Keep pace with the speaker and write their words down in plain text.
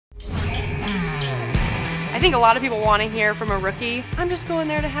think a lot of people want to hear from a rookie, I'm just going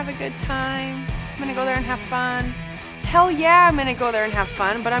there to have a good time. I'm gonna go there and have fun. Hell yeah, I'm gonna go there and have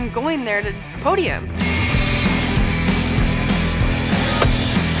fun, but I'm going there to podium.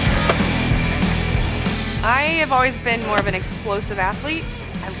 I have always been more of an explosive athlete.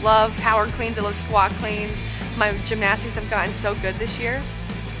 I love power cleans, I love squat cleans. My gymnastics have gotten so good this year,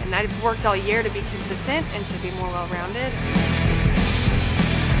 and I've worked all year to be consistent and to be more well-rounded.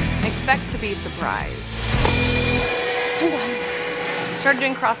 Expect to be surprised. I started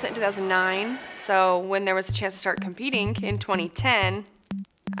doing CrossFit in 2009, so when there was a chance to start competing in 2010,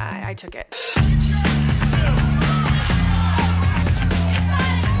 I took it.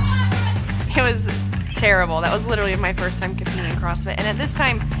 It was terrible. That was literally my first time competing in CrossFit, and at this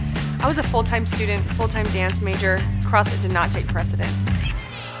time, I was a full-time student, full-time dance major. CrossFit did not take precedent.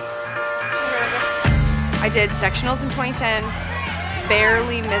 I did sectionals in 2010,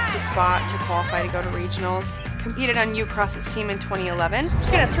 barely missed a spot to qualify to go to regionals. Competed on U CrossFit's team in 2011. I'm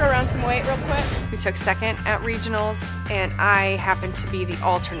just gonna throw around some weight real quick. We took second at regionals, and I happened to be the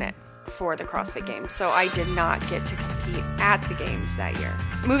alternate for the CrossFit Games, so I did not get to compete at the Games that year.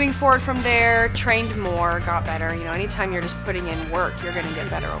 Moving forward from there, trained more, got better. You know, anytime you're just putting in work, you're gonna get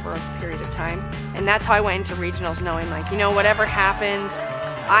better over a period of time. And that's how I went into regionals, knowing like, you know, whatever happens,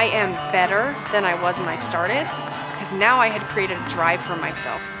 I am better than I was when I started, because now I had created a drive for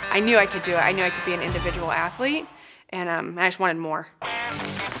myself. I knew I could do it. I knew I could be an individual athlete, and I just wanted more.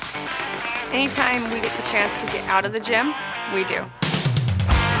 Anytime we get the chance to get out of the gym, we do.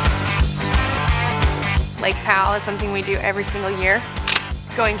 Lake Pal is something we do every single year.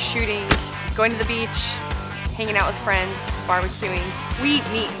 Going shooting, going to the beach, hanging out with friends, barbecuing. We eat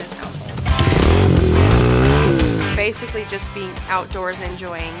meat in this household. Basically just being outdoors and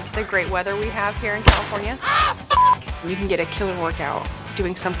enjoying the great weather we have here in California. You can get a killer workout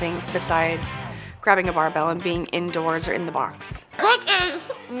doing something besides grabbing a barbell and being indoors or in the box.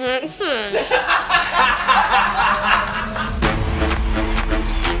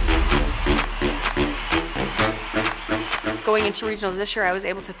 Going into regionals this year, I was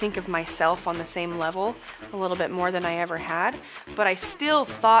able to think of myself on the same level a little bit more than I ever had, but I still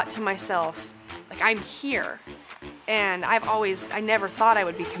thought to myself, like, I'm here. And I never thought I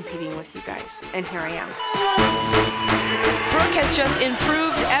would be competing with you guys, and here I am. Brooke has just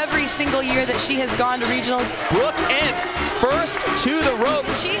improved every single year that she has gone to regionals. Brooke Ence, first to the rope.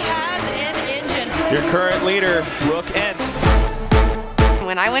 She has an engine. Your current leader, Brooke Ence.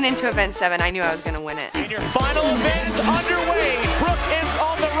 When I went into event 7, I knew I was going to win it. And your final event is underway. Brooke Ence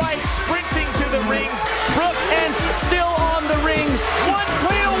on the right, sprinting to the rings. Brooke Ence still on the rings. One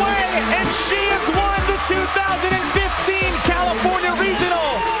clean away, and she has won the 2015 California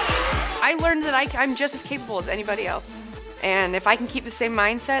Regional. I learned that I'm just as capable as anybody else. And if I can keep the same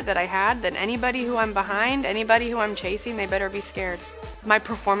mindset that I had, then anybody who I'm behind, anybody who I'm chasing, they better be scared. My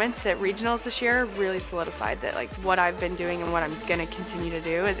performance at regionals this year really solidified that, like, what I've been doing and what I'm gonna continue to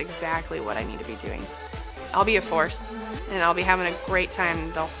do is exactly what I need to be doing. I'll be a force, and I'll be having a great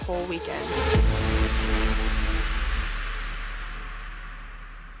time the whole weekend.